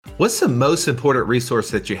What's the most important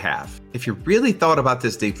resource that you have? If you really thought about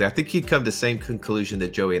this deeply, I think you'd come to the same conclusion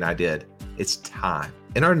that Joey and I did. It's time.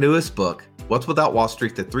 In our newest book, Wealth Without Wall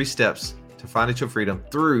Street, The 3 Steps to Financial Freedom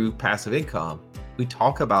Through Passive Income, we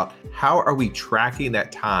talk about how are we tracking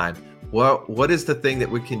that time? What is the thing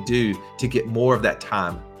that we can do to get more of that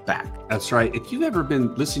time back? That's right. If you've ever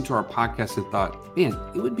been listening to our podcast and thought, man,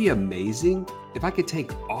 it would be amazing if I could take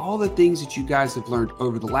all the things that you guys have learned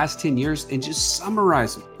over the last 10 years and just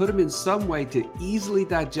summarize them, put them in some way to easily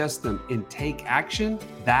digest them and take action,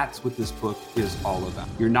 that's what this book is all about.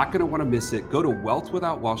 You're not going to want to miss it. Go to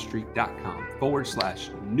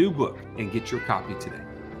wealthwithoutwallstreet.com/new book and get your copy today.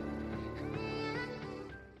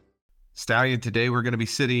 Stallion, today we're going to be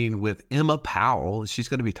sitting with Emma Powell. She's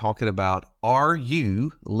going to be talking about, are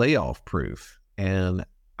you layoff proof? And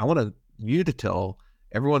I want you to tell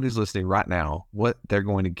everyone who's listening right now what they're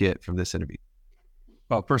going to get from this interview.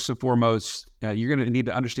 Well, first and foremost, you're going to need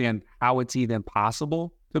to understand how it's even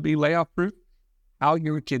possible to be layoff proof, how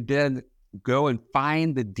you can then go and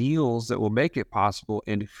find the deals that will make it possible,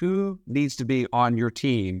 and who needs to be on your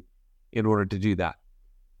team in order to do that.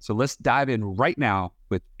 So let's dive in right now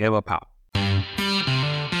with Emma Powell.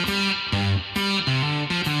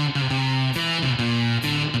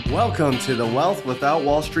 Welcome to the Wealth Without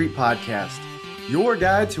Wall Street podcast, your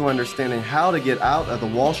guide to understanding how to get out of the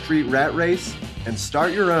Wall Street rat race and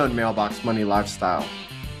start your own mailbox money lifestyle.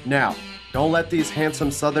 Now, don't let these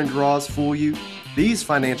handsome Southern draws fool you. These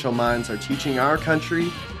financial minds are teaching our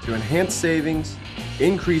country to enhance savings,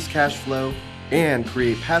 increase cash flow, and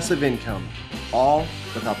create passive income, all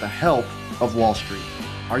without the help of Wall Street.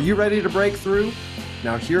 Are you ready to break through?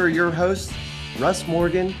 Now here are your hosts, Russ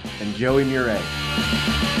Morgan and Joey Murray.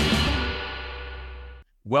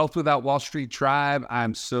 Wealth Without Wall Street Tribe,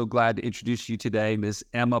 I'm so glad to introduce you today, Miss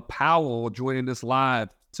Emma Powell, joining us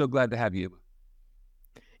live. So glad to have you.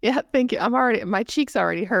 Yeah, thank you. My cheeks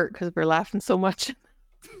already hurt because we're laughing so much.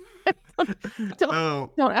 Don't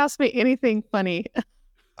ask me anything funny.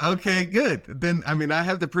 Okay, good. Then, I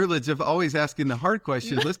have the privilege of always asking the hard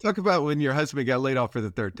questions. Let's talk about when your husband got laid off for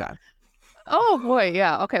the third time. Oh boy,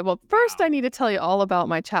 yeah. Okay, well, first I need to tell you all about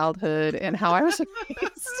my childhood and how I was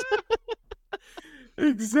raised.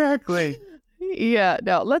 Exactly. Yeah,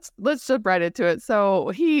 no, let's jump right into it. So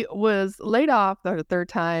he was laid off the third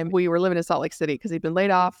time. We were living in Salt Lake City because he'd been laid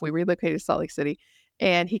off. We relocated to Salt Lake City,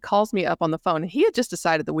 and he calls me up on the phone. He had just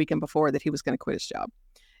decided the weekend before that he was going to quit his job.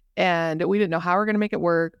 And we didn't know how we were going to make it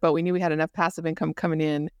work, but we knew we had enough passive income coming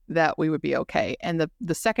in that we would be okay. And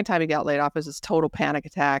the second time he got laid off was this total panic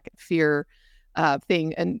attack, fear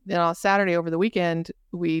thing. And then on Saturday over the weekend,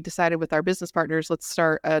 we decided with our business partners, let's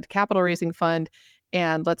start a capital raising fund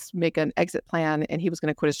and let's make an exit plan. And he was going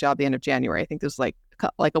to quit his job the end of January. I think this was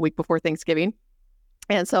like a week before Thanksgiving.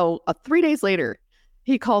 And so 3 days later,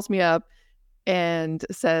 he calls me up and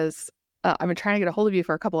says, I've been trying to get a hold of you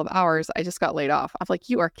for a couple of hours. I just got laid off. I'm like,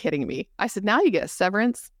 you are kidding me. I said, now you get a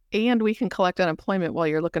severance and we can collect unemployment while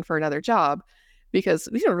you're looking for another job, because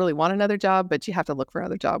you don't really want another job, but you have to look for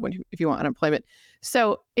another job if you want unemployment.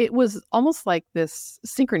 So it was almost like this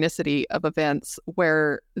synchronicity of events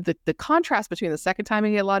where the contrast between the second time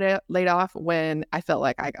I get laid off, when I felt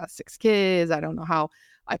like I got 6 kids, I don't know how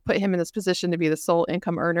I put him in this position to be the sole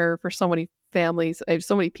income earner for so many families, I have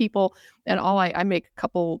so many people, and I make a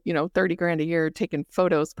couple, $30,000 a year taking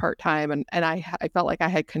photos part-time. And I felt like I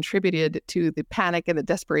had contributed to the panic and the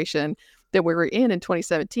desperation that we were in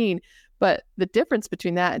 2017. But the difference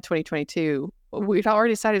between that and 2022, we'd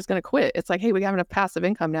already decided he was going to quit. It's like, hey, we have enough passive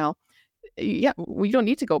income now. Yeah, we don't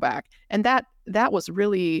need to go back. And that was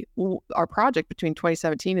really our project between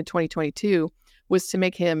 2017 and 2022, was to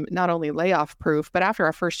make him not only layoff proof, but after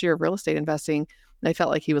our first year of real estate investing, I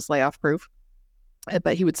felt like he was layoff proof,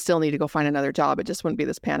 but he would still need to go find another job. It just wouldn't be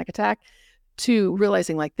this panic attack, to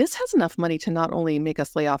realizing like this has enough money to not only make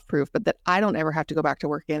us layoff proof, but that I don't ever have to go back to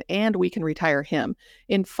work again, and we can retire him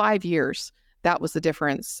in 5 years. That was the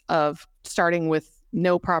difference of starting with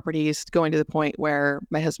no properties, going to the point where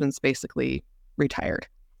my husband's basically retired.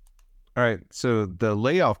 All right. So the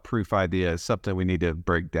layoff proof idea is something we need to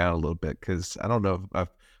break down a little bit, because I don't know if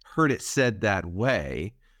I've heard it said that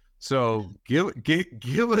way. So give us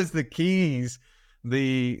the keys,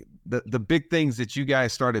 the big things that you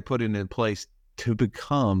guys started putting in place to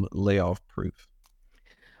become layoff proof.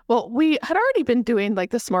 Well, we had already been doing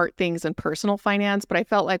like the smart things in personal finance, but I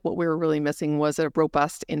felt like what we were really missing was a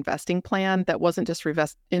robust investing plan that wasn't just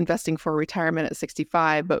investing for retirement at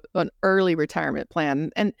 65, but an early retirement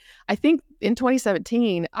plan. And I think in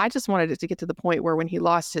 2017, I just wanted it to get to the point where when he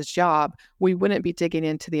lost his job, we wouldn't be digging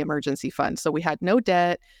into the emergency fund. So we had no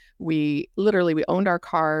debt. We owned our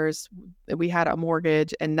cars. We had a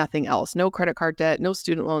mortgage and nothing else. No credit card debt, no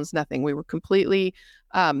student loans, nothing. We were completely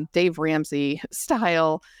Dave Ramsey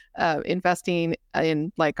style investing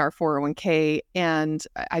in like our 401k. And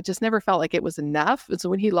I just never felt like it was enough. And so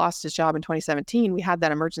when he lost his job in 2017, we had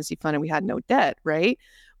that emergency fund and we had no debt, right?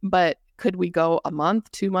 But could we go a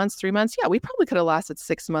month, 2 months, 3 months? Yeah, we probably could have lasted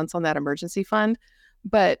 6 months on that emergency fund.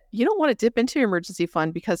 But you don't want to dip into your emergency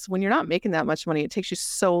fund because when you're not making that much money, it takes you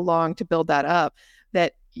so long to build that up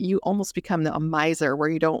that you almost become a miser where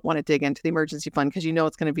you don't want to dig into the emergency fund because you know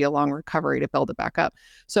it's going to be a long recovery to build it back up.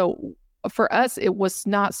 So for us, it was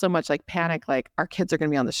not so much like panic, like our kids are going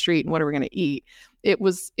to be on the street and what are we going to eat? It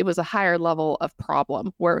was a higher level of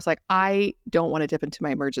problem where it was like, I don't want to dip into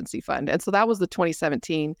my emergency fund. And so that was the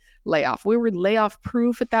 2017 layoff. We were layoff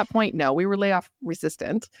proof at that point. No, we were layoff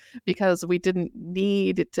resistant because we didn't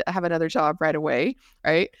need to have another job right away,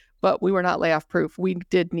 right? But we were not layoff proof. We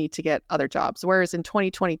did need to get other jobs. Whereas in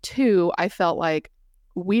 2022, I felt like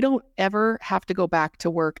we don't ever have to go back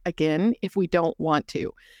to work again if we don't want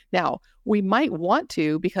to. Now, we might want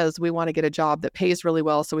to because we want to get a job that pays really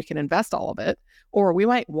well so we can invest all of it. Or we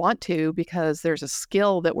might want to because there's a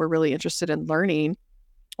skill that we're really interested in learning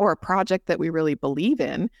or a project that we really believe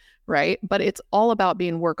in, right? But it's all about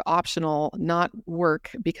being work optional, not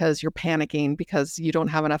work because you're panicking because you don't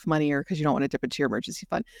have enough money or because you don't want to dip into your emergency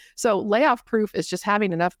fund. So layoff proof is just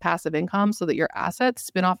having enough passive income so that your assets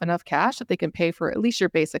spin off enough cash that they can pay for at least your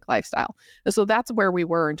basic lifestyle. And so that's where we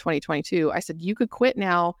were in 2022. I said, you could quit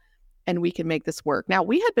now and we can make this work. Now,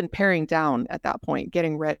 we had been paring down at that point,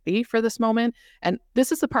 getting ready for this moment. And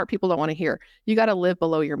this is the part people don't want to hear. You got to live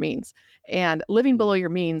below your means. And living below your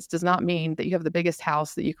means does not mean that you have the biggest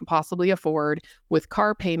house that you can possibly afford with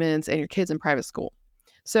car payments and your kids in private school.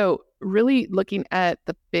 So really looking at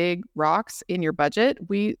the big rocks in your budget,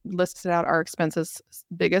 we listed out our expenses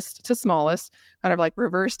biggest to smallest, kind of like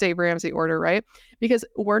reverse Dave Ramsey order, right? Because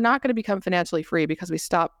we're not going to become financially free because we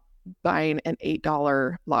stop buying an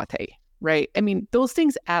 $8 latte, right? I mean, those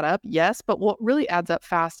things add up, yes, but what really adds up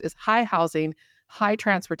fast is high housing, high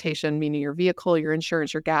transportation, meaning your vehicle, your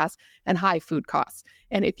insurance, your gas, and high food costs.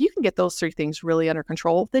 And if you can get those three things really under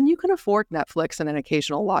control, then you can afford Netflix and an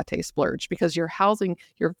occasional latte splurge because your housing,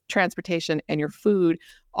 your transportation, and your food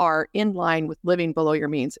are in line with living below your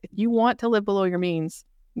means. If you want to live below your means,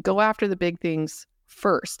 go after the big things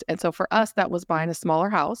first. And so for us, that was buying a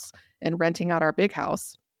smaller house and renting out our big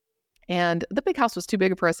house. And the big house was too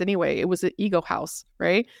big for us anyway. It was an ego house,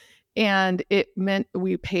 right? And it meant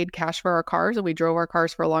we paid cash for our cars and we drove our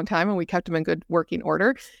cars for a long time and we kept them in good working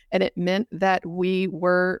order. And it meant that we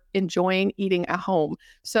were enjoying eating at home.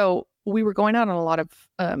 So we were going out on a lot of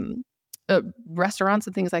restaurants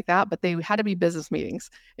and things like that, but they had to be business meetings.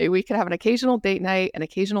 We could have an occasional date night, an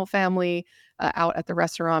occasional family out at the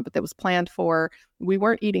restaurant, but that was planned for. We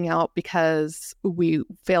weren't eating out because we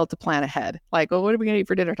failed to plan ahead. Like, oh, what are we going to eat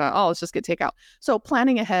for dinner time? Oh, let's just get takeout. So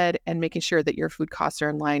planning ahead and making sure that your food costs are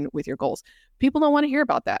in line with your goals. People don't want to hear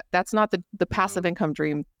about that. That's not the passive income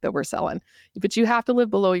dream that we're selling. But you have to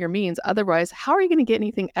live below your means. Otherwise, how are you going to get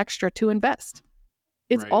anything extra to invest?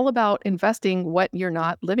 It's all about investing what you're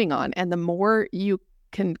not living on. And the more you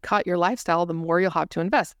can cut your lifestyle, the more you'll have to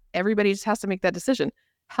invest. Everybody just has to make that decision.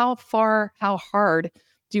 How far, how hard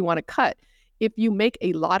do you want to cut? If you make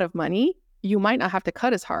a lot of money, you might not have to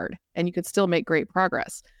cut as hard and you can still make great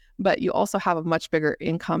progress. But you also have a much bigger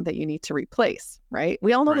income that you need to replace, right?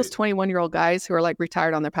 We all know those 21-year-old guys who are like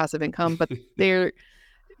retired on their passive income, but they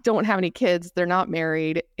don't have any kids, they're not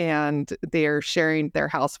married, and they're sharing their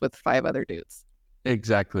house with 5 other dudes.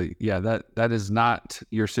 Exactly. Yeah, that is not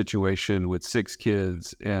your situation with 6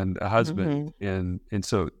 kids and a husband. And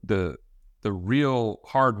so the real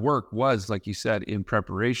hard work was, like you said, in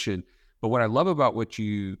preparation. But what I love about what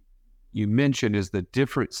you mentioned is the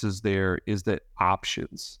differences there is that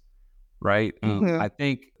options, right? I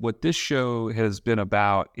think what this show has been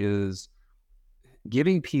about is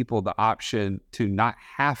giving people the option to not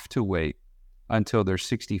have to wait until they're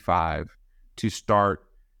 65 to start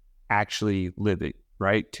actually living,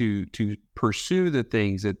 right? To pursue the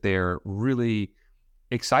things that they're really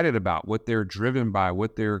excited about, what they're driven by,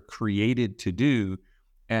 what they're created to do,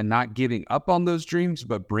 and not giving up on those dreams,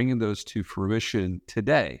 but bringing those to fruition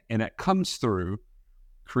today. And it comes through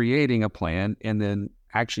creating a plan and then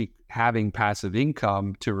actually having passive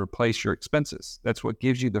income to replace your expenses. That's what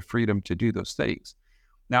gives you the freedom to do those things.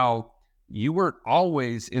 Now, you weren't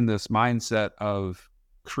always in this mindset of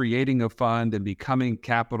creating a fund and becoming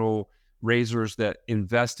capital raisers that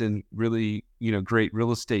invest in really, great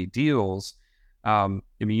real estate deals. I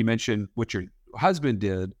mean, you mentioned what your husband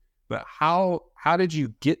did, but how did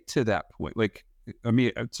you get to that point? Like, I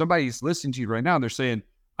mean, somebody's listening to you right now, and they're saying,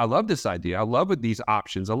 I love this idea. I love these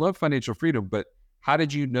options. I love financial freedom. But how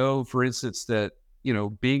did you know, for instance, that,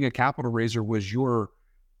 being a capital raiser was your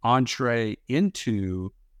entree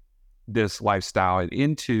into this lifestyle and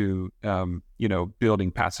into,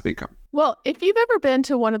 building passive income? Well, if you've ever been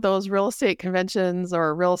to one of those real estate conventions or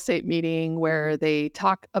a real estate meeting where they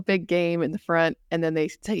talk a big game in the front and then they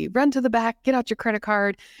say, run to the back, get out your credit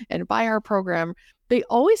card and buy our program, they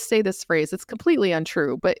always say this phrase. It's completely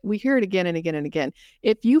untrue, but we hear it again and again and again.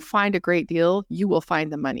 If you find a great deal, you will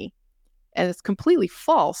find the money. And it's completely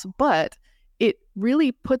false, but it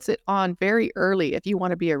really puts it on very early. If you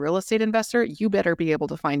want to be a real estate investor, you better be able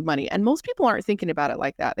to find money. And most people aren't thinking about it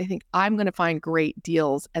like that. They think, I'm going to find great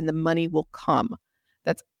deals and the money will come.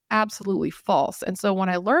 That's absolutely false. And so when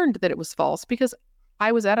I learned that it was false, because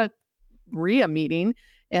I was at a RIA meeting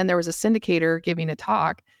and there was a syndicator giving a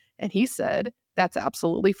talk, and he said, that's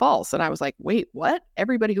absolutely false. And I was like, wait, what?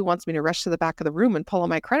 Everybody who wants me to rush to the back of the room and pull out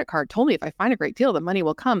my credit card told me if I find a great deal, the money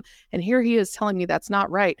will come. And here he is telling me that's not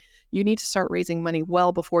right. You need to start raising money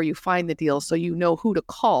well before you find the deal so you know who to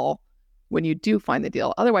call when you do find the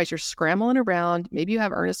deal. Otherwise, you're scrambling around. Maybe you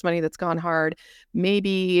have earnest money that's gone hard.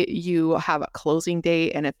 Maybe you have a closing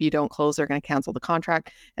date, and if you don't close, they're going to cancel the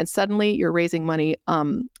contract. And suddenly you're raising money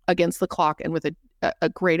against the clock and with a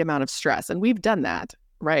great amount of stress. And we've done that.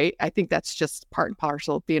 Right? I think that's just part and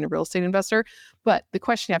parcel of being a real estate investor. But the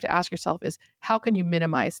question you have to ask yourself is, how can you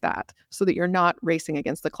minimize that so that you're not racing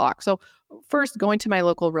against the clock? So first, going to my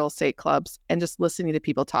local real estate clubs and just listening to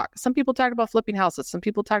people talk. Some people talk about flipping houses. Some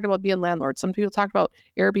people talk about being landlords. Some people talk about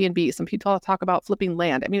Airbnb. Some people talk about flipping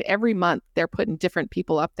land. I mean, every month they're putting different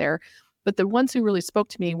people up there. But the ones who really spoke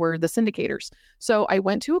to me were the syndicators. So I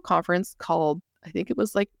went to a conference called, I think it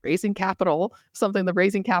was like Raising Capital, the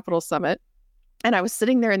Raising Capital Summit. And I was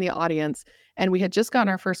sitting there in the audience, and we had just gotten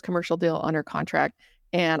our first commercial deal under contract.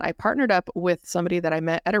 And I partnered up with somebody that I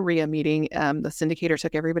met at a RIA meeting. The syndicator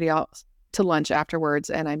took everybody out to lunch afterwards,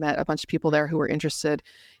 and I met a bunch of people there who were interested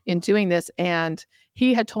in doing this. And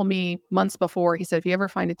he had told me months before, he said, if you ever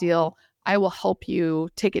find a deal, I will help you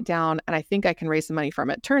take it down, and I think I can raise some money from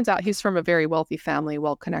it. Turns out he's from a very wealthy family,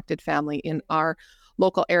 well-connected family in our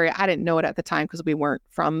local area. I didn't know it at the time because we weren't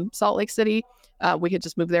from Salt Lake City. We had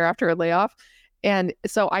just moved there after a layoff. And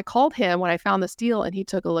so I called him when I found this deal, and he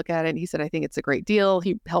took a look at it and he said, I think it's a great deal.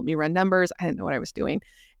 He helped me run numbers. I didn't know what I was doing.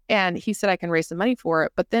 And he said, I can raise some money for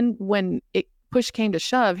it. But then when push came to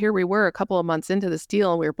shove, here we were a couple of months into this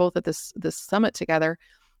deal, and we were both at this summit together.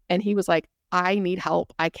 And he was like, I need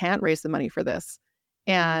help. I can't raise the money for this.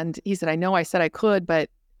 And he said, I know I said I could, but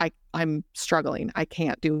I'm struggling. I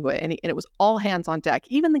can't do it. And it was all hands on deck.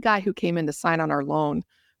 Even the guy who came in to sign on our loan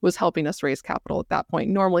was helping us raise capital at that point.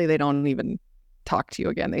 Normally, they don't even talk to you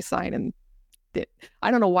again. They sign, and I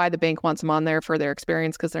don't know why the bank wants them on there for their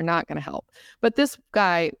experience, because they're not going to help. But this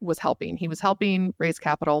guy was helping. He was helping raise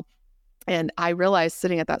capital. And I realized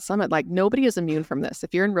sitting at that summit, like, nobody is immune from this.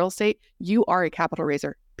 If you're in real estate, you are a capital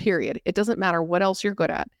raiser, period. It doesn't matter what else you're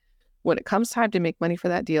good at. When it comes time to make money for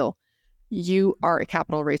that deal, you are a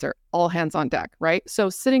capital raiser, all hands on deck, right? So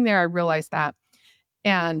sitting there, I realized that.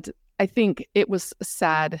 And I think it was a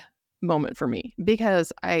sad moment for me,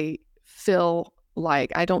 because I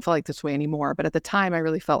don't feel like this way anymore. But at the time, I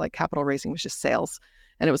really felt like capital raising was just sales.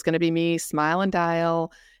 And it was going to be me smile and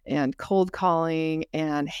dial and cold calling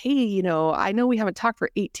and, hey, I know we haven't talked for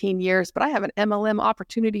 18 years, but I have an MLM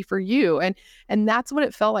opportunity for you. And that's what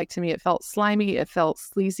it felt like to me. It felt slimy, it felt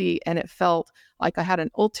sleazy, and it felt like I had an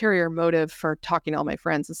ulterior motive for talking to all my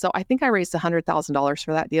friends. And so I think I raised $100,000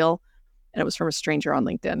 for that deal. And it was from a stranger on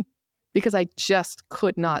LinkedIn, because I just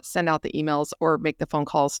could not send out the emails or make the phone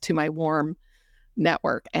calls to my warm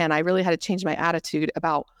network. And I really had to change my attitude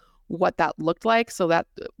about what that looked like. So that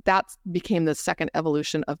became the second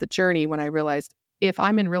evolution of the journey, when I realized, if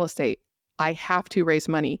I'm in real estate, I have to raise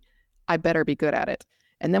money. I better be good at it.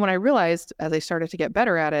 And then when I realized, as I started to get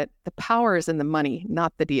better at it, the power is in the money,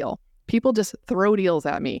 not the deal. People just throw deals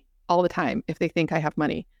at me all the time if they think I have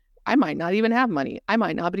money. I might not even have money. I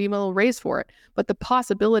might not be able to raise for it. But the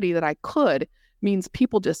possibility that I could means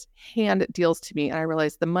people just hand deals to me. And I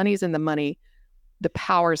realized the money's in the money. The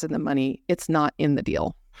power's in the money. It's not in the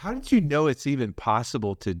deal. How did you know it's even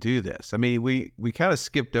possible to do this? I mean, we kind of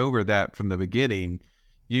skipped over that from the beginning.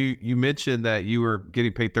 You mentioned that you were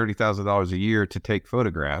getting paid $30,000 a year to take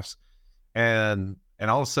photographs, and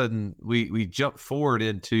all of a sudden we jump forward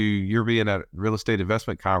into you're being at real estate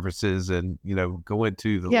investment conferences and going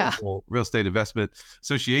to the local real estate investment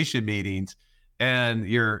association meetings, and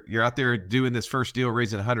you're out there doing this first deal,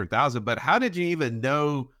 raising 100,000. But how did you even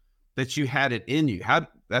know that you had it in you?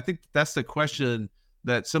 I think that's the question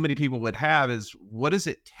that so many people would have is, what does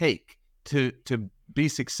it take to be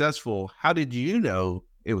successful? How did you know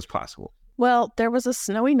it was possible? Well, there was a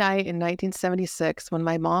snowy night in 1976 when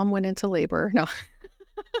my mom went into labor. No.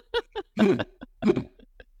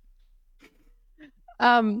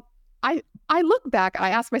 I look back, I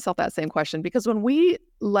asked myself that same question because when we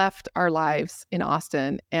left our lives in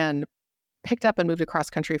Austin and picked up and moved across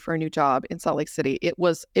country for a new job in Salt Lake City, it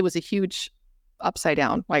was a huge upside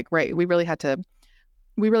down. Like, right, we really had to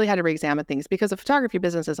re-examine things because the photography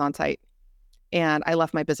business is on site, and I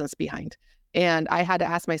left my business behind. And I had to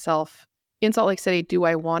ask myself, in Salt Lake City, do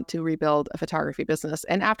I want to rebuild a photography business?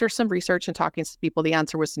 And after some research and talking to people, the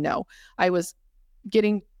answer was no. I was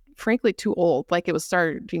getting, frankly, too old. Like, it was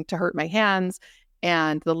starting to hurt my hands,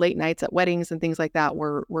 and the late nights at weddings and things like that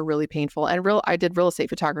were really painful. And I did real estate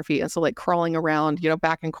photography, and so like crawling around,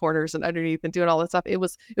 back in corners and underneath and doing all that stuff. It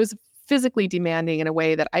was physically demanding in a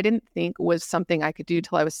way that I didn't think was something I could do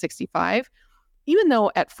till I was 65. Even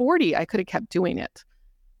though at 40 I could have kept doing it.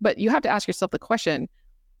 But you have to ask yourself the question,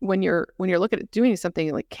 when you're looking at doing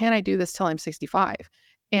something, like, can I do this till I'm 65?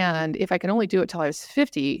 And if I can only do it till I was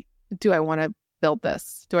 50, do I want to build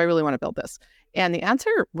this? Do I really want to build this? And the answer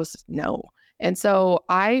was no. And so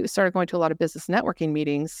I started going to a lot of business networking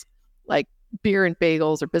meetings, like beer and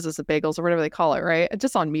bagels or business and bagels or whatever they call it, right?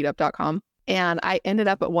 Just on meetup.com. And I ended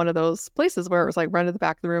up at one of those places where it was like, run to the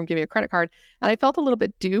back of the room, give me a credit card. And I felt a little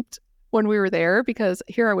bit duped when we were there, because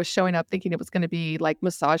here I was showing up thinking it was going to be like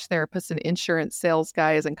massage therapists and insurance sales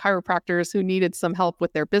guys and chiropractors who needed some help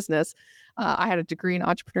with their business. I had a degree in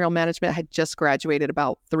entrepreneurial management. I had just graduated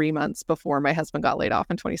about 3 months before my husband got laid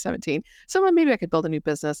off in 2017. So maybe I could build a new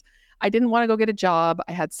business. I didn't want to go get a job.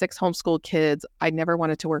 I had 6 homeschooled kids. I never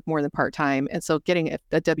wanted to work more than part-time. And so getting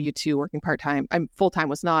a W-2 working part-time, full-time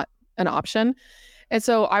was not an option. And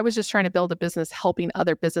so I was just trying to build a business, helping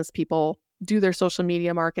other business people do their social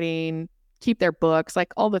media marketing, keep their books,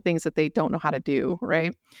 like all the things that they don't know how to do,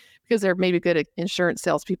 right? Because they're maybe good at insurance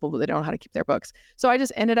salespeople, but they don't know how to keep their books. So I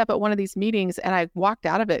just ended up at one of these meetings, and I walked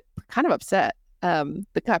out of it kind of upset.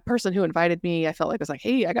 The person who invited me, I felt like was like,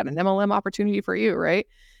 hey, I got an MLM opportunity for you, right?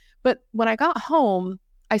 But when I got home,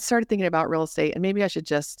 I started thinking about real estate, and maybe I should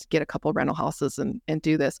just get a couple of rental houses and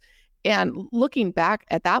do this. And looking back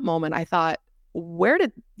at that moment, I thought,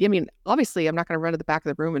 obviously I'm not going to run to the back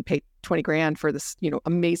of the room and pay 20 grand for this,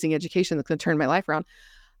 amazing education that's going to turn my life around.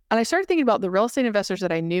 And I started thinking about the real estate investors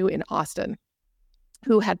that I knew in Austin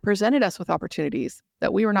who had presented us with opportunities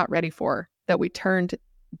that we were not ready for, that we turned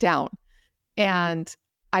down. And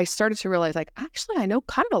I started to realize, like, actually, I know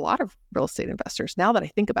kind of a lot of real estate investors now that I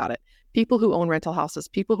think about it. People who own rental houses,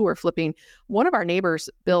 people who are flipping. One of our neighbors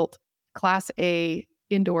built Class A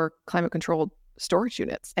indoor climate controlled storage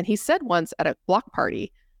units. And he said once at a block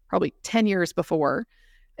party, probably 10 years before,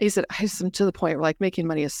 he said, I'm to the point where, like, making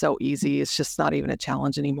money is so easy. It's just not even a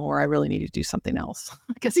challenge anymore. I really need to do something else,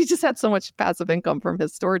 because he just had so much passive income from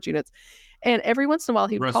his storage units. And every once in a while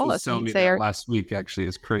he would call us and say, last week, actually,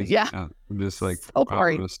 is crazy. Yeah. I'm just like, so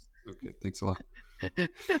boring. Okay, thanks a lot.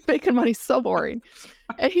 Making money so boring.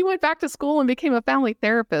 And he went back to school and became a family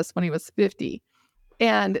therapist when he was 50.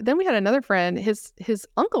 And then we had another friend, his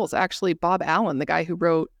uncle's actually Bob Allen, the guy who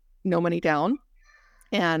wrote No Money Down.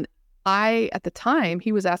 And at the time,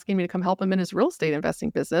 he was asking me to come help him in his real estate investing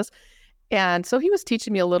business. And so he was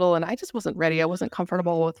teaching me a little, and I just wasn't ready. I wasn't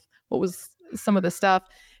comfortable with what was some of the stuff.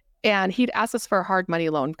 And he'd asked us for a hard money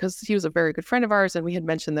loan because he was a very good friend of ours. And we had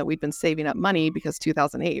mentioned that we'd been saving up money because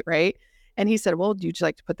 2008, right? And he said, well, would you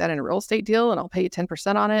like to put that in a real estate deal? And I'll pay you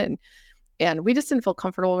 10% on it. And we just didn't feel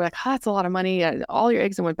comfortable. We're like, that's a lot of money. All your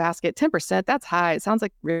eggs in one basket. 10%, that's high. It sounds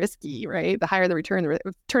like risky, right? The higher the return, it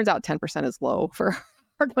turns out 10% is low for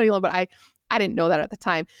hard money loan. But I didn't know that at the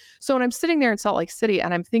time. So when I'm sitting there in Salt Lake City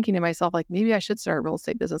and I'm thinking to myself, like, maybe I should start a real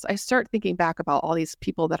estate business, I start thinking back about all these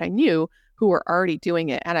people that I knew who were already doing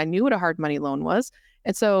it. And I knew what a hard money loan was.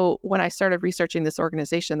 And so when I started researching this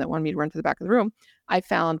organization that wanted me to run to the back of the room, I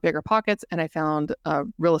found Bigger Pockets and I found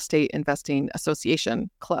real estate investing association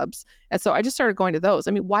clubs. And so I just started going to those.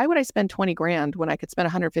 I mean, why would I spend 20 grand when I could spend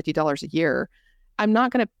 $150 a year? I'm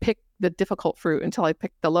not going to pick the difficult fruit until I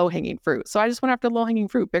pick the low hanging fruit. So I just went after low hanging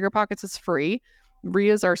fruit. Bigger Pockets is free.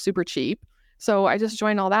 RIAs are super cheap. So I just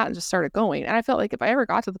joined all that and just started going. And I felt like if I ever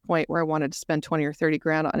got to the point where I wanted to spend 20 or 30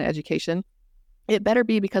 grand on education, it better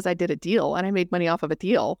be because I did a deal and I made money off of a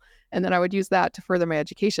deal. And then I would use that to further my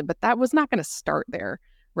education. But that was not going to start there,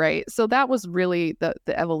 right? So that was really the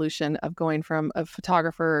evolution of going from a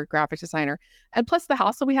photographer, graphic designer. And plus the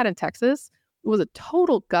house that we had in Texas was a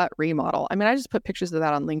total gut remodel. I mean, I just put pictures of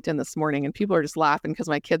that on LinkedIn this morning, and people are just laughing because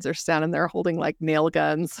my kids are standing there holding like nail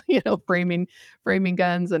guns, framing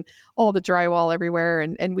guns, and all the drywall everywhere.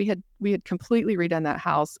 And we had completely redone that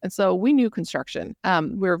house, and so we knew construction.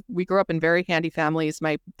 We grew up in very handy families.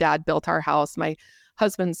 My dad built our house. My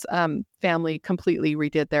husband's family completely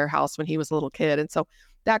redid their house when he was a little kid, and so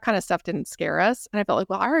that kind of stuff didn't scare us. And I felt like,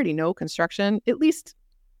 well, I already know construction, at least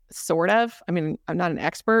sort of. I mean, I'm not an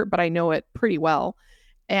expert, but I know it pretty well.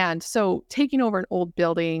 And so taking over an old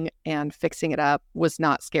building and fixing it up was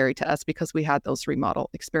not scary to us because we had those remodel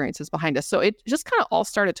experiences behind us. So it just kind of all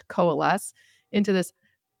started to coalesce into this.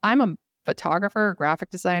 I'm a photographer, a graphic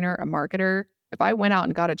designer, a marketer. If I went out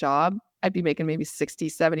and got a job, I'd be making maybe 60,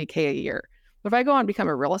 70K a year. But if I go out and become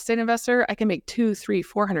a real estate investor, I can make 200,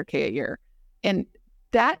 300, 400K a year. And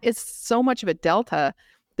that is so much of a delta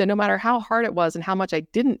that no matter how hard it was and how much I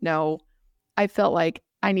didn't know, I felt like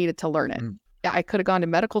I needed to learn it. I could have gone to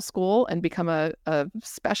medical school and become a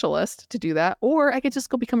specialist to do that, or I could just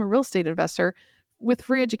go become a real estate investor with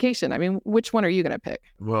free education. I mean, which one are you going to pick?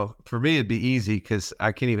 Well, for me, it'd be easy because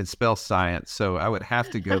I can't even spell science. So I would have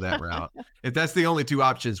to go that route. If that's the only two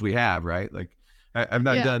options we have, right? Like I've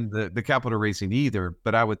not done the capital raising either,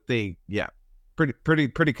 but I would think,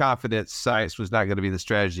 pretty confident science was not going to be the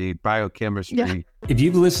strategy. Biochemistry. Yeah. If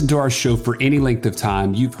you've listened to our show for any length of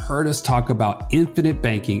time, you've heard us talk about infinite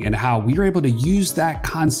banking and how we were able to use that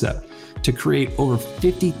concept to create over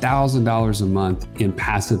 $50,000 a month in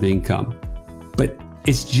passive income. But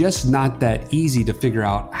it's just not that easy to figure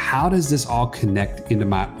out, how does this all connect into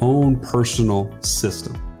my own personal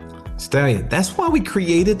system? Stallion, that's why we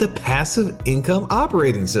created the passive income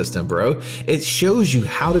operating system, bro. It shows you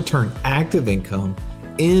how to turn active income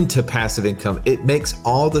into passive income. It makes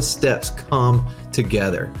all the steps come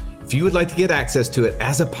together. If you would like to get access to it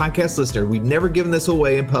as a podcast listener, we've never given this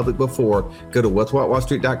away in public before. Go to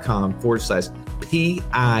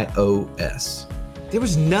what'swhatwallstreet.com/PIOS. There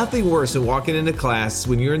was nothing worse than walking into class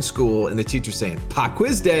when you're in school and the teacher saying, pop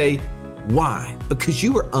quiz day. Why? Because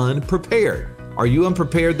you were unprepared. Are you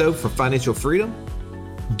unprepared, though, for financial freedom?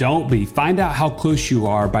 Don't be. Find out how close you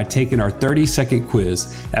are by taking our 30-second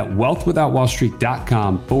quiz at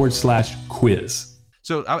wealthwithoutwallstreet.com/quiz.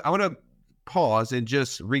 So I want to pause and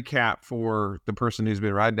just recap for the person who's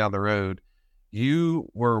been riding down the road. You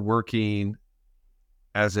were working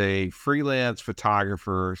as a freelance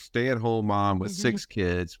photographer, stay-at-home mom with 6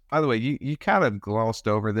 kids. By the way, you kind of glossed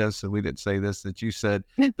over this, and we didn't say this, that you said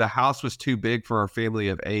the house was too big for our family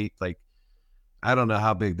of 8. Like, I don't know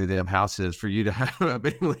how big the damn house is for you to have a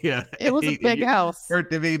family of 8. It was a big house. For it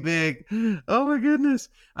to be big. Oh my goodness.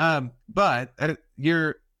 But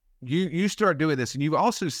you start doing this, and you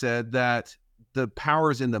also said that the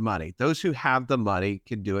power's in the money. Those who have the money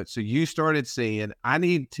can do it. So you started saying, I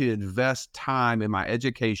need to invest time in my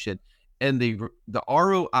education, and the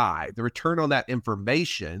ROI, the return on that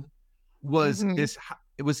information was it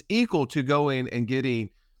was equal to going and getting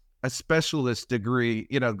a specialist degree,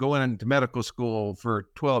 going into medical school for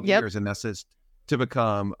 12 years in essence to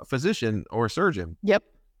become a physician or a surgeon. Yep.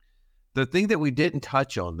 The thing that we didn't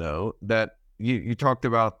touch on, though, that you talked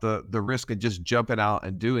about the risk of just jumping out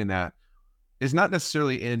and doing that, is not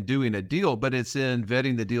necessarily in doing a deal, but it's in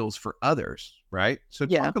vetting the deals for others, right? So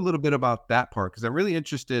talk a little bit about that part, because I'm really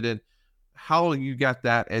interested in how you got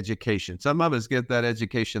that education. Some of us get that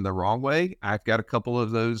education the wrong way. I've got a couple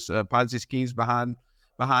of those Ponzi schemes behind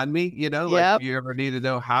me, like if you ever need to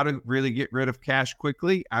know how to really get rid of cash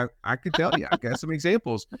quickly, I could tell you, I got some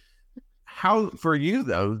examples. How, for you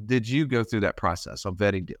though, did you go through that process of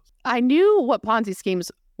vetting deals? I knew what Ponzi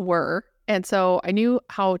schemes were. And so I knew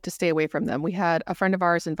how to stay away from them. We had a friend of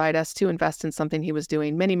ours invite us to invest in something he was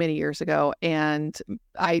doing many, many years ago. And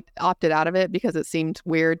I opted out of it because it seemed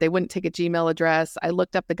weird. They wouldn't take a Gmail address. I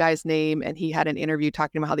looked up the guy's name, and he had an interview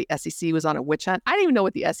talking about how the SEC was on a witch hunt. I didn't even know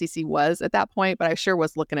what the SEC was at that point, but I sure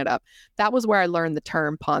was looking it up. That was where I learned the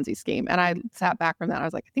term Ponzi scheme. And I sat back from that. I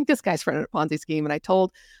was like, I think this guy's running a Ponzi scheme. And I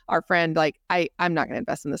told our friend, like, I'm not going to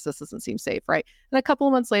invest in this. This doesn't seem safe, right? And a couple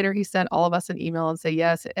of months later, he sent all of us an email and say,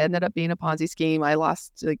 yes, it ended up being a Ponzi scheme. I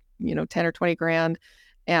lost 10 or 20 grand.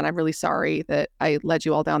 And I'm really sorry that I led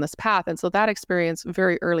you all down this path. And so that experience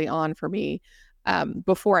very early on for me,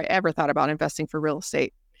 before I ever thought about investing for real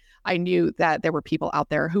estate, I knew that there were people out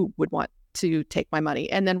there who would want to take my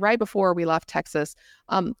money. And then right before we left Texas,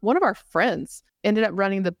 one of our friends ended up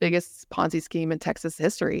running the biggest Ponzi scheme in Texas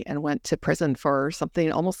history and went to prison for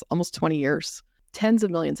something almost 20 years. Tens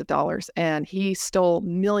of millions of dollars. And he stole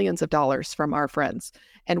millions of dollars from our friends.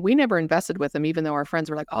 And we never invested with him, even though our friends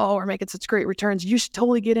were like, oh, we're making such great returns. You should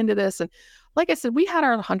totally get into this. And like I said, we had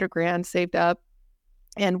our 100 grand saved up.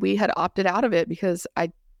 And we had opted out of it because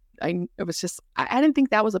it was just, I didn't think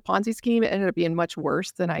that was a Ponzi scheme. It ended up being much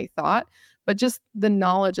worse than I thought. But just the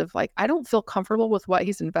knowledge of like, I don't feel comfortable with what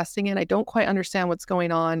he's investing in. I don't quite understand what's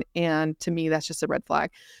going on. And to me, that's just a red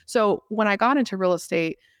flag. So when I got into real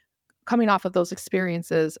estate, coming off of those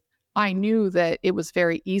experiences, I knew that it was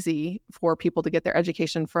very easy for people to get their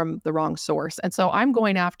education from the wrong source. And so I'm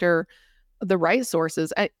going after the right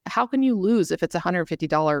sources. How can you lose if it's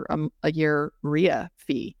 $150 a year RIA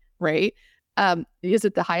fee, right? Is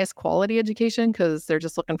it the highest quality education because they're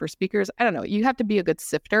just looking for speakers? I don't know. You have to be a good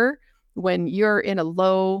sifter. When you're in a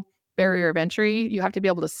low barrier of entry, you have to be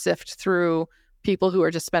able to sift through people who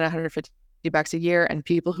are just spending $150 a year and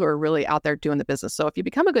people who are really out there doing the business. So if you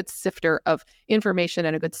become a good sifter of information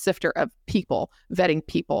and a good sifter of people, vetting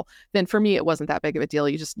people, then for me, it wasn't that big of a deal.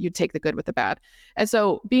 You take the good with the bad. And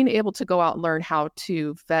so being able to go out and learn how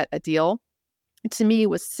to vet a deal, to me,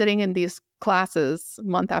 was sitting in these classes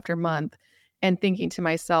month after month and thinking to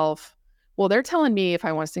myself, well, they're telling me if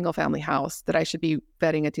I want a single family house that I should be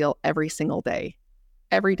vetting a deal every single day.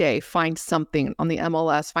 Every day, find something on the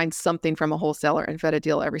MLS, find something from a wholesaler and vet a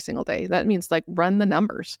deal every single day. That means like run the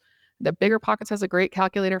numbers. The Bigger Pockets has a great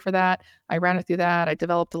calculator for that. I ran it through that. I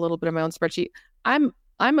developed a little bit of my own spreadsheet. I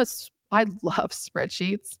love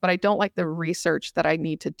spreadsheets, but I don't like the research that I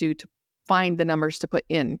need to do to find the numbers to put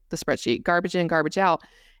in the spreadsheet, garbage in, garbage out.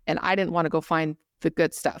 And I didn't want to go find the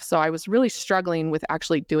good stuff. So I was really struggling with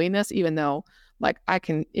actually doing this, even though like I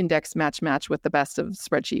can index match with the best of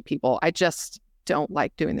spreadsheet people. I just don't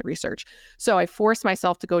like doing the research. So I forced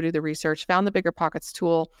myself to go do the research, found the Bigger Pockets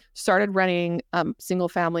tool, started running single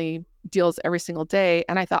family deals every single day.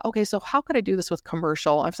 And I thought, okay, so how could I do this with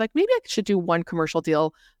commercial? I was like, maybe I should do one commercial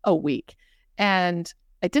deal a week. And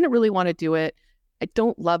I didn't really want to do it. I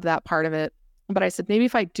don't love that part of it. But I said, maybe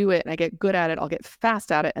if I do it and I get good at it, I'll get fast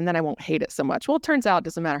at it and then I won't hate it so much. Well, it turns out it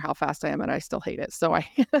doesn't matter how fast I am and I still hate it. So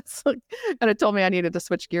and it told me I needed to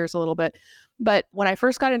switch gears a little bit. But when I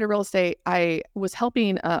first got into real estate, I was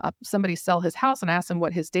helping somebody sell his house and I asked him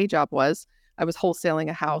what his day job was. I was wholesaling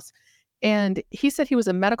a house. And he said he was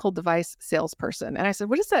a medical device salesperson. And I said,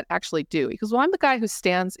 what does that actually do? He goes, well, I'm the guy who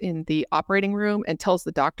stands in the operating room and tells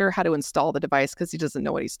the doctor how to install the device because he doesn't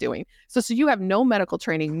know what he's doing. So you have no medical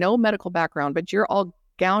training, no medical background, but you're all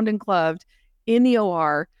gowned and gloved in the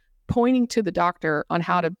OR, pointing to the doctor on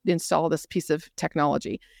how to install this piece of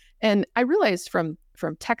technology. And I realized from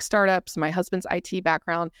tech startups, my husband's IT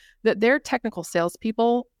background, that their technical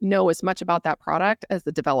salespeople know as much about that product as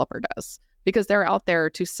the developer does. Because they're out there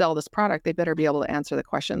to sell this product, they better be able to answer the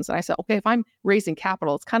questions. And I said, okay, if I'm raising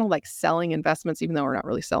capital, it's kind of like selling investments, even though we're not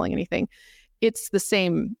really selling anything. It's the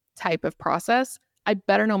same type of process. I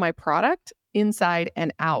better know my product inside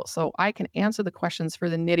and out so I can answer the questions for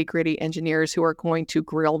the nitty-gritty engineers who are going to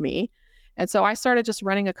grill me. And so I started just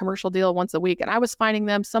running a commercial deal once a week. And I was finding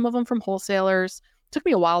them, some of them from wholesalers. It took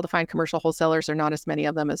me a while to find commercial wholesalers. There are not as many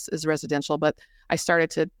of them as residential, but I started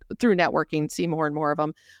to, through networking, see more and more of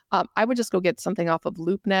them. I would just go get something off of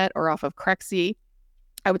LoopNet or off of Crexi.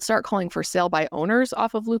 I would start calling for sale by owners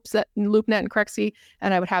off of LoopNet and Crexi,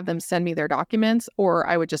 and I would have them send me their documents, or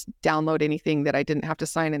I would just download anything that I didn't have to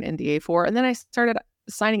sign an NDA for. And then I started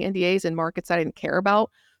signing NDAs in markets I didn't care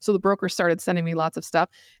about. So the broker started sending me lots of stuff.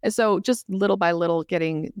 And so just little by little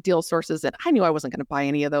getting deal sources. And I knew I wasn't going to buy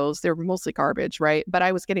any of those. They were mostly garbage, right? But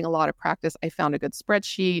I was getting a lot of practice. I found a good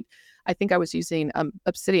spreadsheet. I think I was using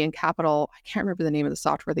Obsidian Capital. I can't remember the name of the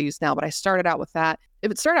software they use now, but I started out with that.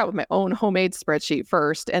 It started out with my own homemade spreadsheet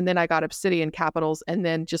first, and then I got Obsidian Capitals and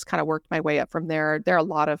then just kind of worked my way up from there. There are a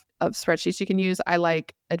lot of spreadsheets you can use. I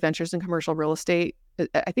like Adventures in Commercial Real Estate.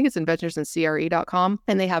 I think it's adventuresincre.com,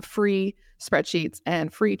 and they have free spreadsheets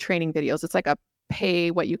and free training videos. It's like a pay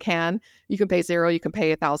what you can. You can pay $0, you can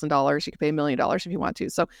pay $1,000, you can pay $1 million if you want to.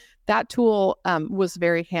 So that tool was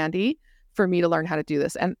very handy for me to learn how to do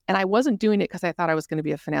this. And I wasn't doing it because I thought I was going to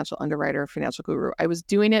be a financial underwriter, financial guru. I was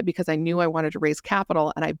doing it because I knew I wanted to raise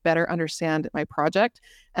capital and I better understand my project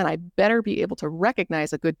and I better be able to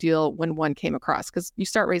recognize a good deal when one came across. Because you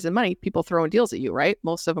start raising money, people throwing deals at you, right?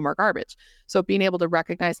 Most of them are garbage. So being able to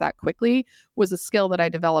recognize that quickly was a skill that I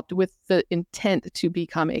developed with the intent to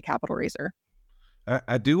become a capital raiser.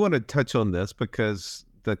 I do want to touch on this because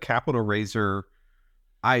the capital raiser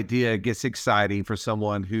idea gets exciting for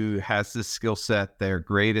someone who has this skill set. They're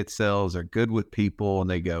great at sales, they're good with people, and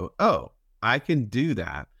they go, oh, I can do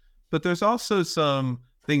that. But there's also some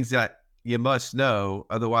things that you must know.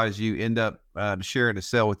 Otherwise, you end up sharing a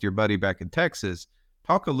sale with your buddy back in Texas.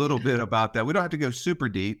 Talk a little bit about that. We don't have to go super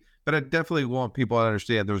deep, but I definitely want people to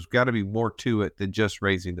understand there's got to be more to it than just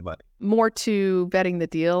raising the money. More to vetting the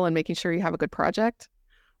deal and making sure you have a good project.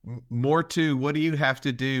 more to what do you have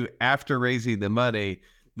to do after raising the money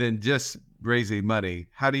than just raising money?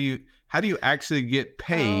 How do you actually get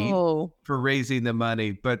paid for raising the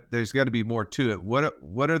money? But there's got to be more to it.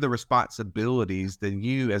 What are the responsibilities that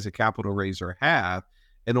you as a capital raiser have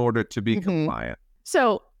in order to be compliant?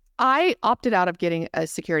 So I opted out of getting a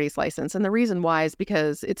securities license. And the reason why is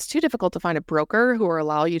because it's too difficult to find a broker who will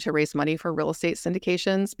allow you to raise money for real estate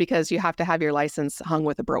syndications, because you have to have your license hung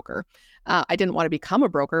with a broker. I didn't want to become a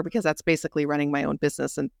broker because that's basically running my own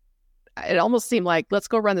business. And it almost seemed like, let's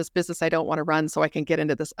go run this business I don't want to run so I can get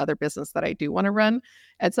into this other business that I do want to run.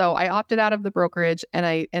 And so I opted out of the brokerage,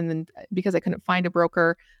 and then because I couldn't find a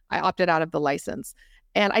broker, I opted out of the license.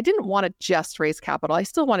 And I didn't want to just raise capital. I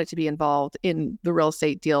still wanted to be involved in the real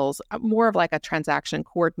estate deals, more of like a transaction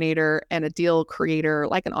coordinator and a deal creator,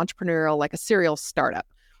 like an entrepreneurial, like a serial startup,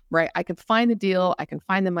 right? I can find the deal, I can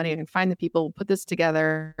find the money, I can find the people, put this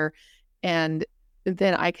together, and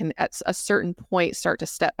then I can at a certain point start to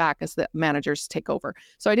step back as the managers take over.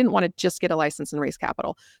 So I didn't want to just get a license and raise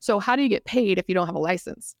capital. So how do you get paid if you don't have a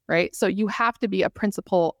license, right? So you have to be a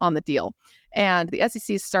principal on the deal. And the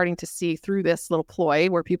SEC is starting to see through this little ploy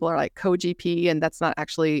where people are like co-GP, and that's not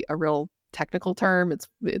actually a real technical term.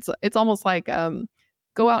 It's almost like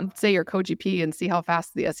go out and say you're co-GP and see how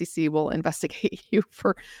fast the SEC will investigate you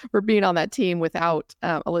for being on that team without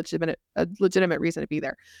a legitimate reason to be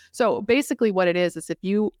there. So basically what it is if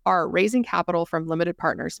you are raising capital from limited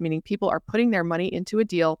partners, meaning people are putting their money into a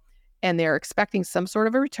deal and they're expecting some sort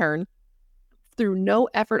of a return through no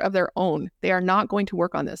effort of their own, they are not going to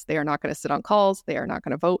work on this. They are not going to sit on calls. They are not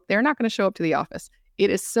going to vote. They're not going to show up to the office. It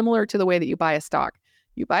is similar to the way that you buy a stock.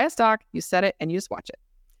 You buy a stock, you set it, and you just watch it.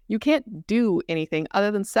 You can't do anything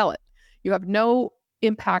other than sell it. You have no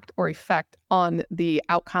impact or effect on the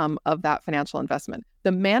outcome of that financial investment.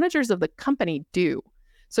 The managers of the company do.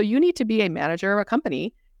 So you need to be a manager of a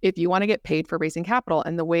company if you want to get paid for raising capital.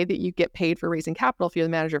 And the way that you get paid for raising capital if you're the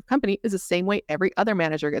manager of a company is the same way every other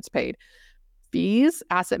manager gets paid. Fees,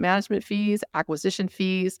 asset management fees, acquisition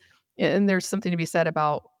fees. And there's something to be said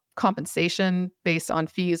about compensation based on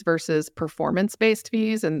fees versus performance-based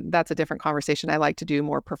fees. And that's a different conversation. I like to do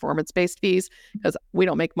more performance-based fees because we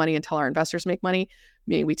don't make money until our investors make money.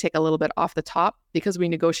 Meaning we take a little bit off the top because we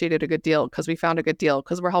negotiated a good deal, because we found a good deal,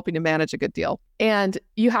 because we're helping to manage a good deal. And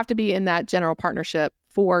you have to be in that general partnership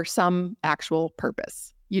for some actual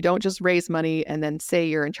purpose. You don't just raise money and then say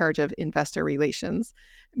you're in charge of investor relations,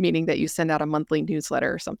 meaning that you send out a monthly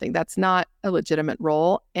newsletter or something. That's not a legitimate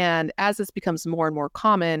role. And as this becomes more and more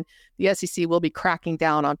common, the SEC will be cracking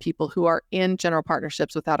down on people who are in general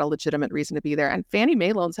partnerships without a legitimate reason to be there. And Fannie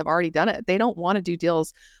Mae loans have already done it. They don't want to do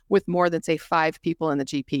deals with more than, say, 5 people in the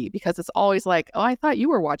GP, because it's always like, oh, I thought you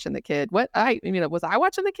were watching the kid. Was I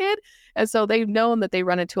watching the kid? And so they've known that they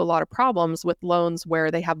run into a lot of problems with loans where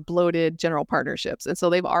they have bloated general partnerships. And so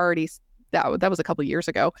they've already, that was a couple of years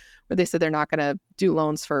ago, where they said they're not going to do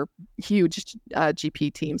loans for huge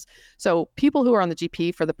GP teams. So people who are on the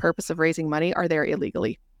GP for the purpose of raising money are there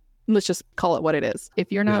illegally. Let's just call it what it is.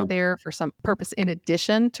 If you're not there for some purpose in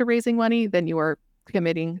addition to raising money, then you are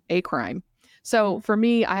committing a crime. So for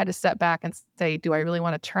me, I had to step back and say, do I really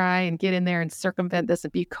want to try and get in there and circumvent this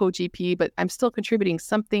and be co-GP, but I'm still contributing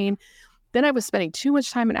something? Then I was spending too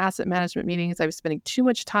much time in asset management meetings. I was spending too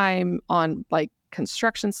much time on like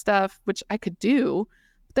construction stuff, which I could do.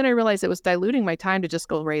 But then I realized it was diluting my time to just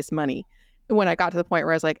go raise money. And when I got to the point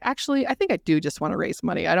where I was like, actually, I think I do just want to raise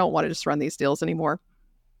money. I don't want to just run these deals anymore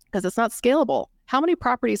because it's not scalable. How many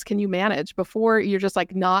properties can you manage before you're just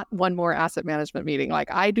like, not one more asset management meeting?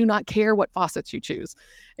 Like, I do not care what faucets you choose.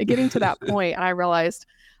 And getting to that point, I realized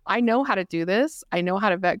I know how to do this. I know how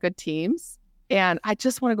to vet good teams. And I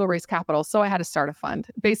just want to go raise capital. So I had to start a fund,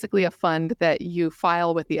 basically a fund that you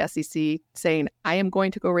file with the SEC saying, I am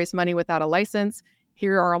going to go raise money without a license.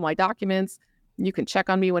 Here are all my documents. You can check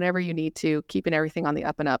on me whenever you need to, keeping everything on the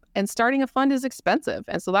up and up. And starting a fund is expensive.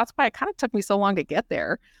 And so that's why it kind of took me so long to get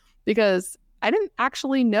there, because I didn't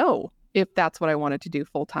actually know if that's what I wanted to do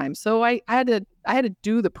full time. So I had to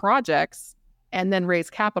do the projects and then raise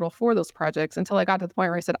capital for those projects until I got to the point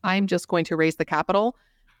where I said, I'm just going to raise the capital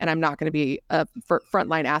and I'm not going to be a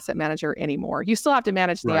frontline asset manager anymore. You still have to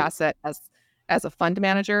manage the asset as a fund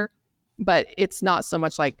manager, but it's not so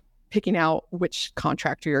much like picking out which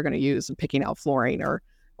contractor you're going to use and picking out flooring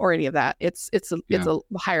or any of that. It's a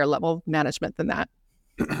higher level of management than that.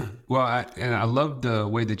 Well, I love the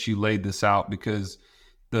way that you laid this out, because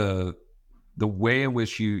the way in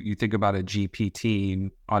which you think about a GP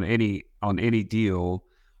team on any deal,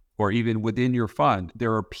 or even within your fund,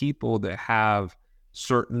 there are people that have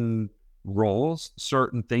certain roles,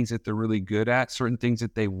 certain things that they're really good at, certain things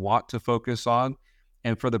that they want to focus on.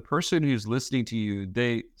 And for the person who's listening to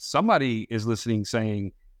you, somebody is listening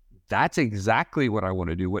saying, that's exactly what I want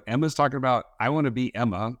to do. What Emma's talking about, I want to be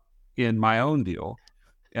Emma in my own deal.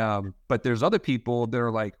 But there's other people that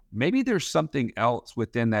are like, maybe there's something else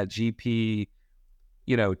within that GP,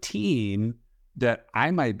 team that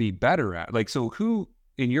I might be better at. Like, so who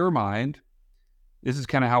in your mind, this is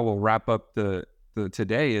kind of how we'll wrap up the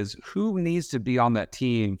today, is who needs to be on that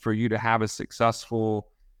team for you to have a successful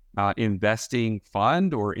investing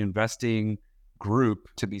fund or investing group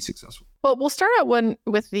to be successful? Well, we'll start out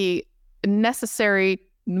with the necessary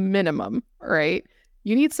minimum, right?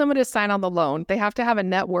 You need someone to sign on the loan. They have to have a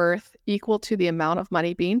net worth equal to the amount of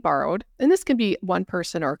money being borrowed. And this can be one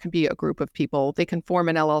person or it can be a group of people. They can form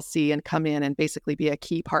an LLC and come in and basically be a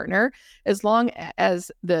key partner. As long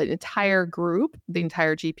as the entire group, the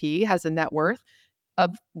entire GP has a net worth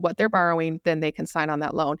of what they're borrowing, then they can sign on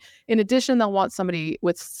that loan. In addition, they'll want somebody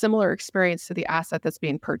with similar experience to the asset that's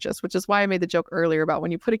being purchased, which is why I made the joke earlier about when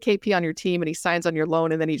you put a KP on your team and he signs on your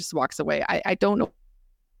loan and then he just walks away. I don't know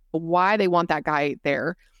why they want that guy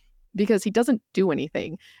there, because he doesn't do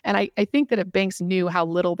anything. And I think that if banks knew how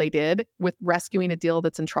little they did with rescuing a deal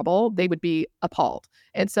that's in trouble, they would be appalled.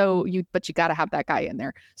 And so you got to have that guy in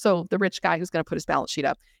there. So the rich guy who's going to put his balance sheet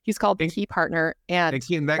up, he's called the key partner. And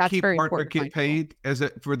can that key partner get paid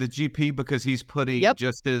for the GP because he's putting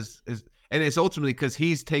just his, and it's ultimately because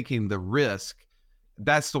he's taking the risk.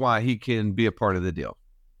 That's why he can be a part of the deal.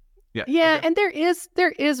 Yeah. Okay. And there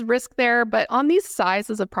is risk there, but on these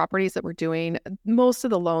sizes of properties that we're doing, most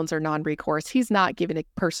of the loans are non-recourse. He's not giving a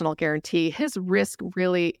personal guarantee. His risk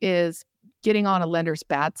really is getting on a lender's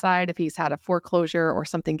bad side if he's had a foreclosure or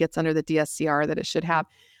something gets under the DSCR that it should have.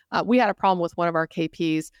 We had a problem with one of our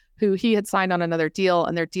KPs who he had signed on another deal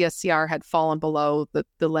and their DSCR had fallen below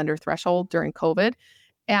the lender threshold during COVID.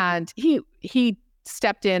 And he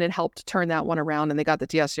stepped in and helped turn that one around and they got the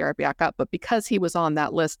DSCR back up. But because he was on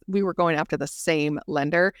that list, we were going after the same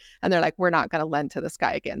lender and they're like, we're not going to lend to this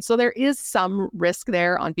guy again. So there is some risk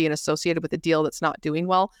there on being associated with a deal that's not doing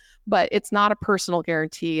well, but it's not a personal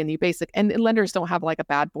guarantee. And lenders don't have like a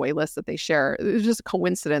bad boy list that they share. It was just a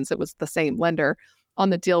coincidence. It was the same lender on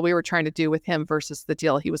the deal we were trying to do with him versus the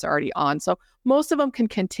deal he was already on. So most of them can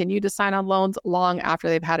continue to sign on loans long after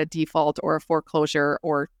they've had a default or a foreclosure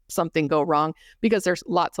or something go wrong, because there's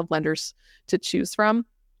lots of lenders to choose from.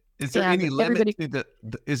 Is there any limit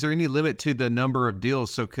to the number of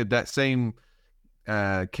deals? So could that same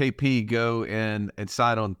KP go and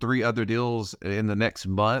sign on 3 other deals in the next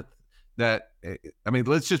month?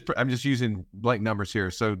 I'm just using blank numbers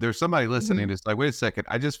here. So there's somebody listening that's like, wait a second,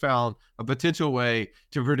 I just found a potential way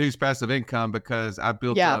to produce passive income because I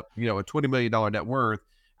built up, a $20 million net worth.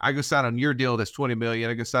 I go sign on your deal that's 20 million.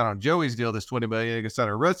 I go sign on Joey's deal that's 20 million. I go sign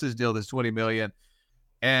on Russ's deal that's 20 million.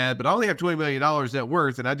 But I only have $20 million net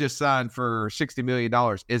worth and I just signed for $60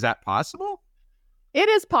 million. Is that possible? It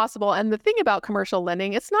is possible. And the thing about commercial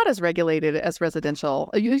lending, it's not as regulated as residential.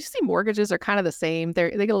 You see mortgages are kind of the same. They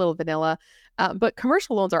get a little vanilla, but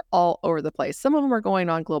commercial loans are all over the place. Some of them are going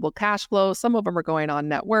on global cash flow. Some of them are going on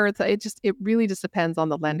net worth. It really just depends on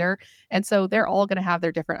the lender. And so they're all going to have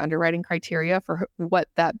their different underwriting criteria for what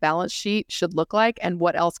that balance sheet should look like and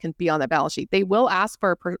what else can be on that balance sheet. They will ask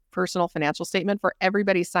for a personal financial statement for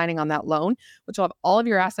everybody signing on that loan, which will have all of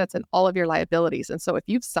your assets and all of your liabilities. And so if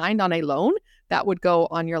you've signed on a loan, that would go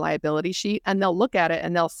on your liability sheet and they'll look at it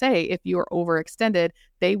and they'll say, if you are overextended,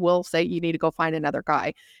 they will say you need to go find another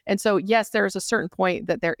guy. And so, yes, there's a certain point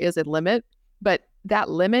that there is a limit, but that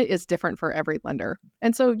limit is different for every lender.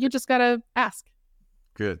 And so you just got to ask.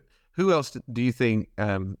 Good. Who else do you think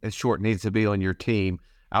is short needs to be on your team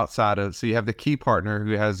outside of, so you have the key partner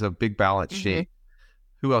who has a big balance sheet.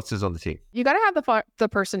 Who else is on the team? You got to have the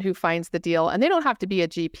person who finds the deal, and they don't have to be a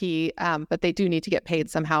GP, but they do need to get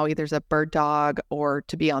paid somehow, either as a bird dog or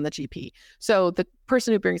to be on the GP. So the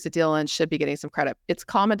person who brings the deal in should be getting some credit. It's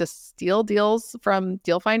common to steal deals from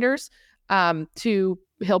deal finders.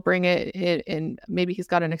 He'll bring it in, and maybe he's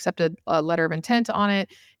got an accepted letter of intent on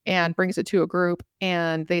it and brings it to a group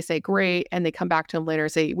and they say, great. And they come back to him later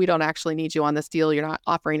and say, we don't actually need you on this deal. You're not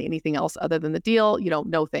offering anything else other than the deal.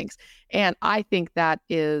 No thanks. And I think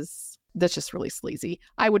that's just really sleazy.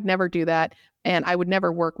 I would never do that. And I would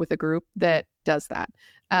never work with a group that does that.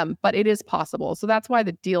 But it is possible. So that's why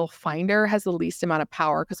the deal finder has the least amount of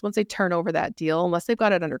power, because once they turn over that deal, unless they've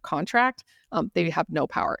got it under contract, they have no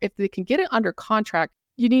power. If they can get it under contract,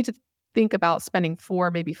 you need to think about spending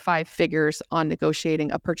 4, maybe 5 figures on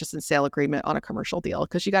negotiating a purchase and sale agreement on a commercial deal,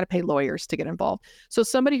 because you got to pay lawyers to get involved. So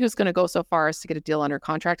somebody who's going to go so far as to get a deal under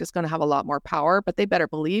contract is going to have a lot more power, but they better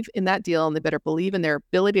believe in that deal and they better believe in their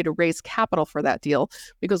ability to raise capital for that deal,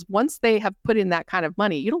 because once they have put in that kind of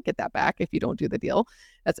money, you don't get that back if you don't do the deal.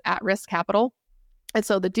 That's at-risk capital. And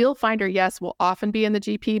so the deal finder, yes, will often be in the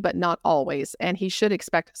GP, but not always. And he should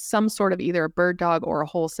expect some sort of either a bird dog or a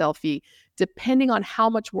wholesale fee, depending on how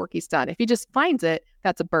much work he's done. If he just finds it,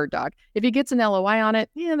 that's a bird dog. If he gets an LOI on it,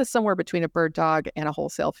 that's somewhere between a bird dog and a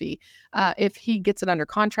wholesale fee. If he gets it under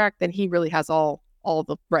contract, then he really has all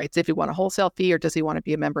the rights. If he want a wholesale fee, or does he want to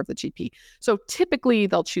be a member of the GP? So typically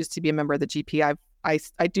they'll choose to be a member of the GP.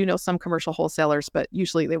 I do know some commercial wholesalers, but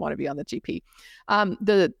usually they want to be on the GP.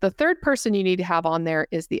 The third person you need to have on there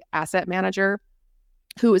is the asset manager,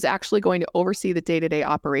 who is actually going to oversee the day-to-day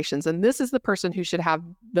operations. And this is the person who should have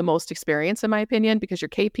the most experience, in my opinion, because your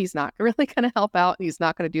KP is not really going to help out. He's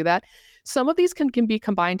not going to do that. Some of these can be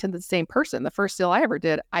combined into the same person. The first deal I ever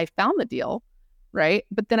did, I found the deal, right?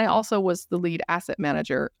 But then I also was the lead asset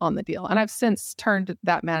manager on the deal. And I've since turned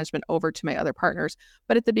that management over to my other partners.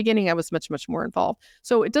 But at the beginning, I was much, much more involved.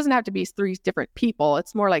 So it doesn't have to be 3 different people.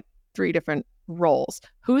 It's more like 3 different roles.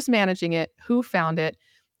 Who's managing it? Who found it?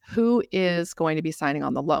 Who is going to be signing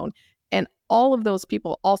on the loan? And all of those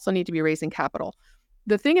people also need to be raising capital.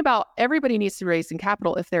 The thing about everybody needs to be raising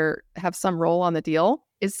capital if they have some role on the deal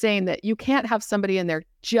is saying that you can't have somebody in there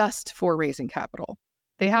just for raising capital.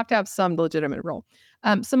 They have to have some legitimate role.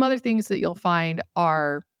 Some other things that you'll find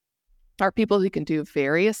are people who can do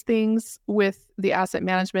various things with the asset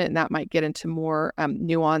management, and that might get into more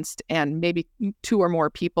nuanced, and maybe 2 or more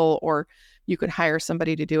people, or you could hire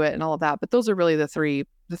somebody to do it and all of that. But those are really the three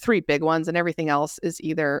big ones, and everything else is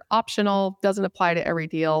either optional, doesn't apply to every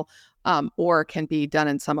deal, or can be done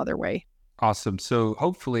in some other way. Awesome. So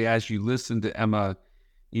hopefully as you listen to Emma,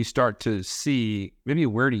 you start to see maybe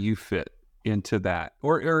where do you fit into that,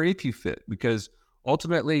 or if you fit, because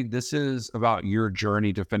ultimately this is about your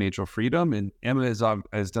journey to financial freedom. And Emma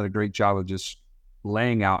has done a great job of just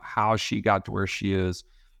laying out how she got to where she is.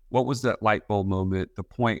 What was that light bulb moment, the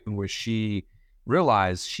point in which she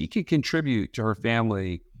realized she could contribute to her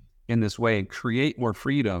family in this way and create more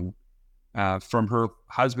freedom from her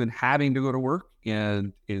husband having to go to work.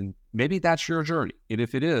 And maybe that's your journey. And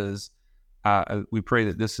if it is, we pray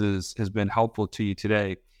that this has been helpful to you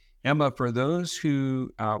today. Emma, for those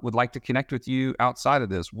who would like to connect with you outside of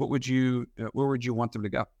this, where would you want them to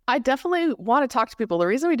go? I definitely want to talk to people. The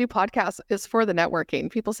reason we do podcasts is for the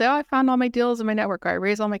networking. People say, I found all my deals in my network, or I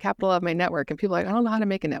raise all my capital out of my network. And people are like, I don't know how to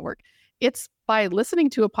make a network. It's by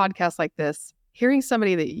listening to a podcast like this, hearing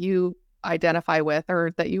somebody that you identify with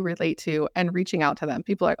or that you relate to, and reaching out to them.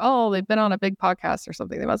 People are like, oh, they've been on a big podcast or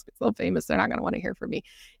something. They must be so famous. They're not going to want to hear from me.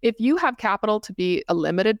 If you have capital to be a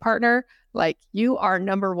limited partner, like, you are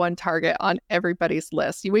number 1 target on everybody's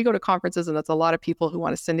list. We go to conferences and that's a lot of people who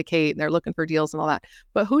want to syndicate and they're looking for deals and all that.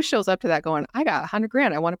 But who shows up to that going, I got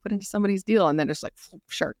 $100,000, I want to put into somebody's deal. And then it's like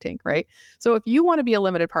Shark Tank, right? So if you want to be a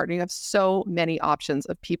limited partner, you have so many options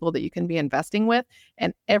of people that you can be investing with,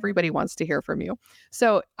 and everybody wants to hear from you.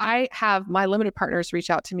 So I have my limited partners reach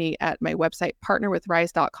out to me at my website,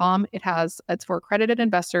 partnerwithrise.com. It's for accredited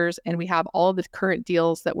investors, and we have all of the current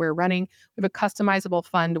deals that we're running. We have a customizable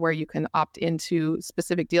fund where you can opt into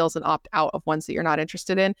specific deals and opt out of ones that you're not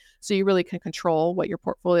interested in. So you really can control what your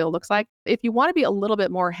portfolio looks like. If you want to be a little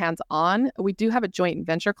bit more hands-on, we do have a joint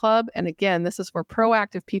venture club. And again, this is for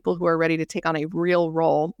proactive people who are ready to take on a real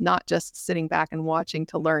role, not just sitting back and watching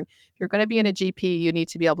to learn. If you're going to be in a GP, you need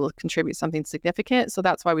to be able to contribute something significant. So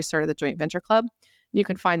that's why we started the joint venture club. You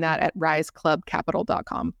can find that at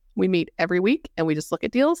riseclubcapital.com. We meet every week and we just look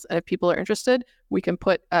at deals. And if people are interested, we can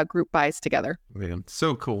put group buys together. Man,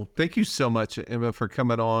 so cool. Thank you so much, Emma, for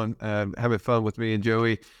coming on, having fun with me and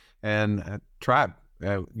Joey and Tribe.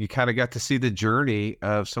 You kind of got to see the journey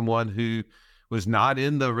of someone who was not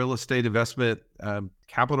in the real estate investment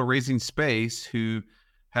capital raising space, who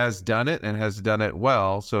has done it and has done it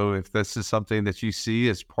well. So if this is something that you see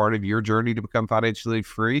as part of your journey to become financially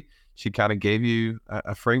free, she kind of gave you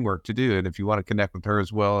a framework to do it. If you want to connect with her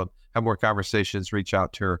as well and have more conversations, reach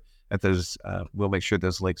out to her at those. We'll make sure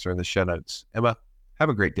those links are in the show notes. Emma, have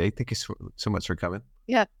a great day. Thank you so much for coming.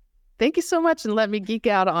 Yeah. Thank you so much, and let me geek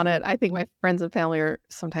out on it. I think my friends and family are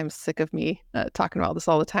sometimes sick of me talking about this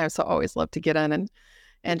all the time. So I always love to get in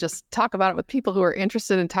and just talk about it with people who are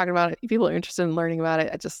interested in talking about it. People are interested in learning about it.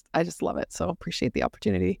 I just love it. So appreciate the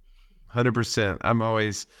opportunity. 100%. I'm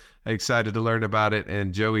always excited to learn about it.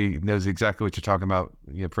 And Joey knows exactly what you're talking about.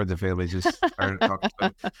 Friends and family just are talking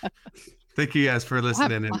about it. Thank you guys for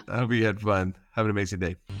listening, and I hope you had fun. Have an amazing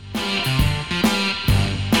day.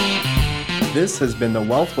 This has been the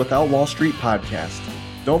Wealth Without Wall Street podcast.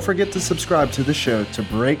 Don't forget to subscribe to the show to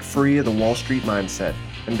break free of the Wall Street mindset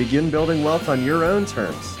and begin building wealth on your own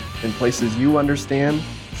terms in places you understand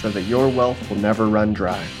so that your wealth will never run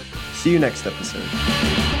dry. See you next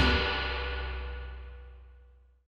episode.